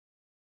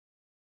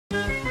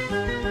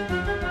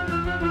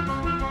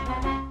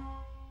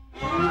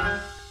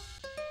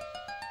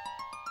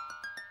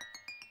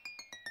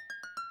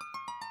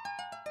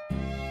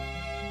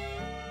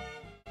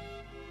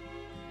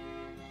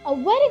A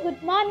very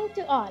good morning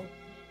to all.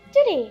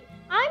 Today,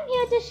 I'm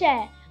here to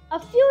share a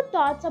few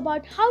thoughts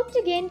about how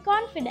to gain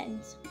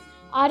confidence.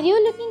 Are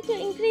you looking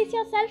to increase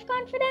your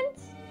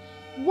self-confidence?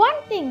 One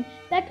thing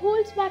that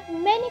holds back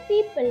many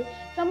people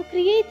from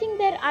creating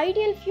their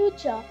ideal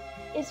future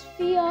is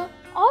fear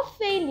of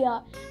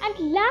failure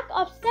and lack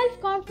of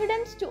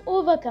self-confidence to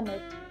overcome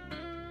it.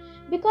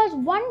 Because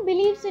one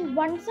believes in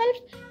oneself,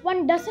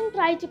 one doesn't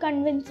try to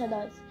convince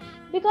others.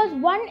 Because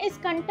one is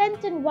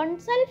content in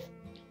oneself,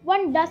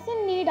 one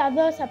doesn't need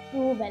others'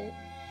 approval.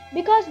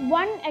 Because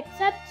one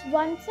accepts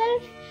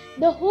oneself,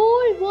 the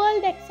whole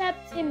world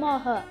accepts him or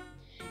her.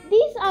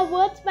 These are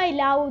words by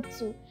Lao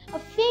Tzu, a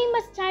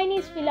famous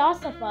Chinese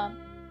philosopher.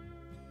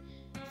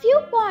 Few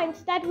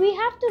points that we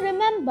have to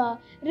remember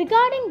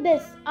regarding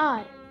this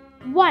are: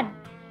 1.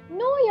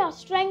 Know your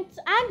strengths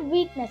and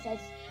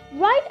weaknesses.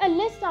 Write a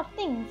list of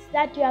things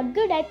that you are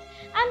good at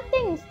and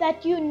things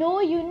that you know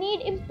you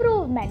need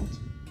improvement.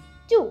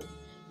 2.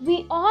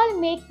 We all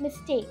make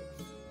mistakes.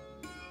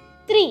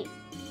 3.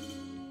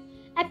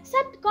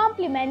 Accept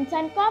compliments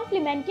and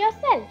compliment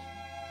yourself.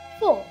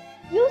 4.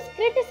 Use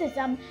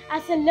criticism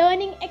as a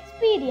learning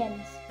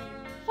experience.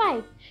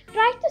 5.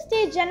 Try to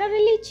stay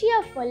generally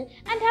cheerful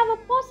and have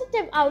a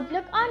positive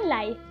outlook on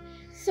life.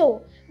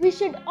 So, we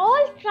should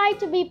all try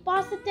to be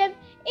positive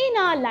in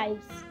our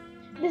lives.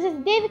 This is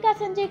Devika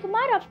Sanjay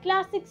Kumar of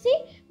Class 6C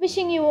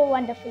wishing you a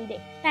wonderful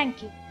day.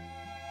 Thank you.